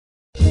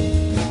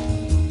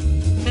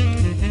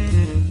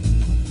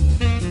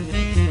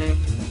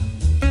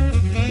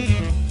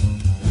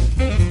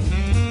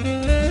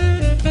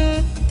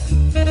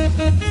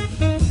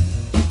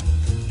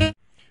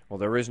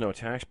there is no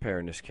taxpayer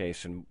in this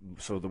case, and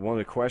so one of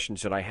the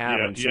questions that I have,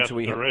 Yeah, and since yes,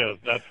 we there is.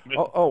 That's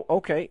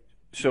okay.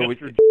 So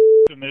Mr.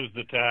 is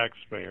the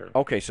taxpayer.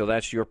 Okay, so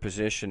that's your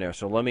position there.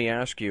 So let me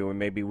ask you, and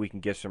maybe we can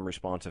get some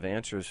responsive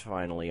answers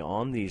finally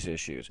on these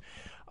issues.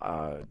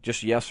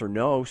 Just yes or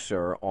no,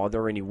 sir, are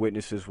there any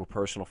witnesses with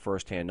personal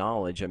first-hand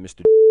knowledge that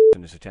Mr.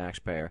 is a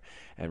taxpayer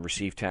and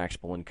received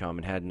taxable income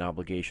and had an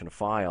obligation to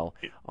file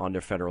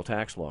under federal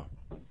tax law?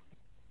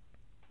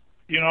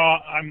 You know,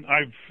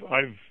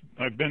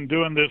 I've been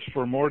doing this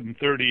for more than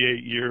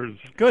 38 years.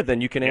 Good, then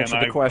you can answer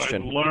the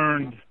question. I've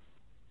learned.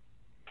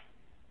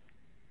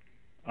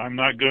 I'm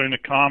not going to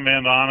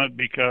comment on it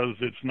because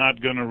it's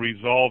not going to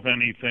resolve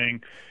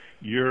anything.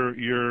 You're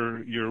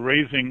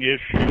raising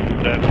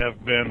issues that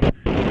have been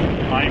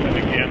time and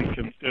again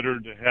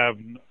considered to have.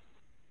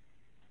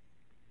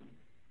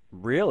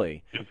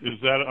 Really?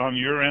 Is that on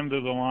your end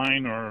of the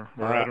line, or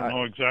I don't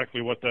know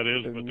exactly what that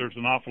is, but there's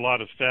an awful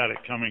lot of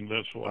static coming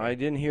this way. I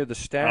didn't hear the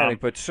static,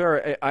 but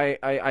sir, I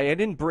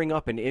didn't bring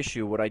up an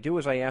issue. What I do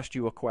is I asked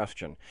you a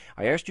question.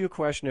 I asked you a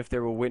question if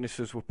there were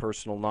witnesses with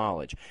personal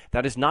knowledge.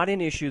 That is not an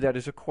issue, that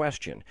is a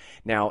question.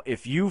 Now,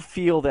 if you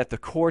feel that the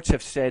courts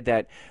have said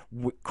that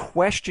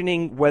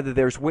questioning whether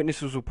there's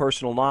witnesses with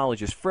personal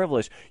knowledge is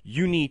frivolous,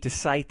 you need to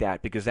cite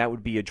that, because that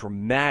would be a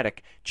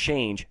dramatic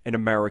change in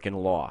American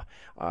law.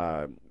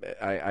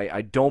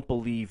 I don't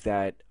believe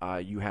that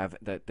you have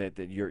that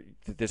you're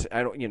this.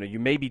 I don't. You know, you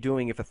may be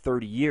doing it for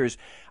 30 years,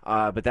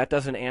 but that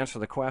doesn't answer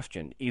the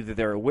question. Either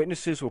there are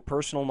witnesses with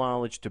personal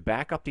knowledge to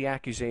back up the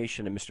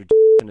accusation that Mr.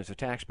 is a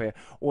taxpayer,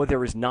 or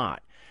there is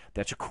not.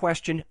 That's a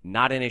question,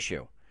 not an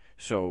issue.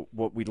 So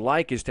what we'd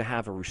like is to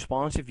have a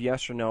responsive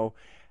yes or no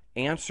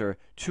answer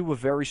to a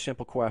very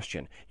simple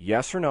question: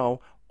 yes or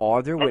no.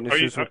 Are there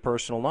witnesses with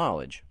personal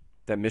knowledge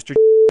that Mr.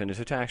 is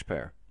a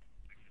taxpayer?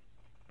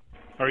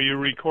 Are you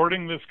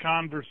recording this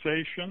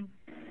conversation?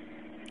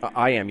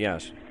 I am,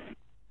 yes.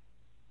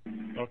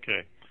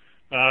 Okay.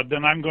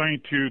 Then I'm going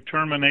to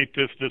terminate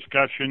this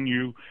discussion.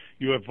 You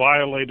have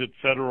violated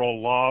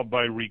federal law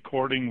by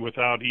recording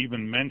without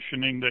even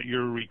mentioning that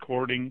you're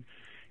recording,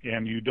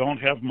 and you don't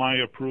have my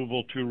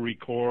approval to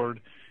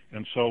record,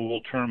 and so we'll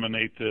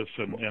terminate this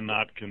and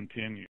not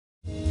continue.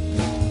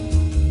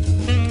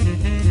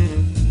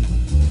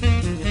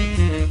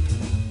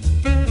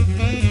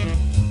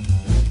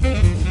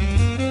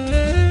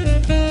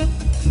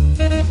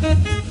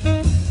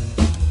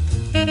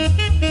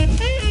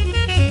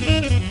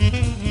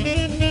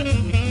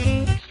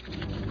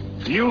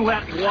 You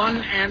let one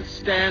ant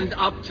stand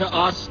up to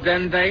us,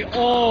 then they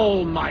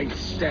all might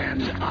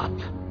stand up.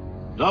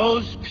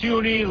 Those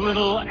puny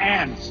little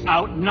ants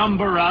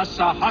outnumber us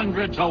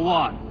 100 to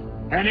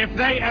 1. And if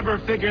they ever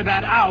figure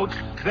that out,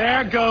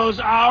 there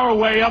goes our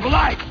way of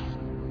life.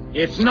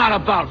 It's not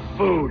about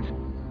food.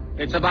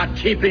 It's about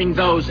keeping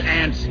those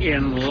ants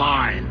in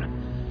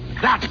line.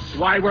 That's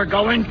why we're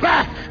going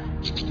back.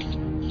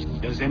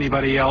 Does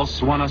anybody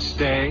else want to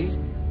stay?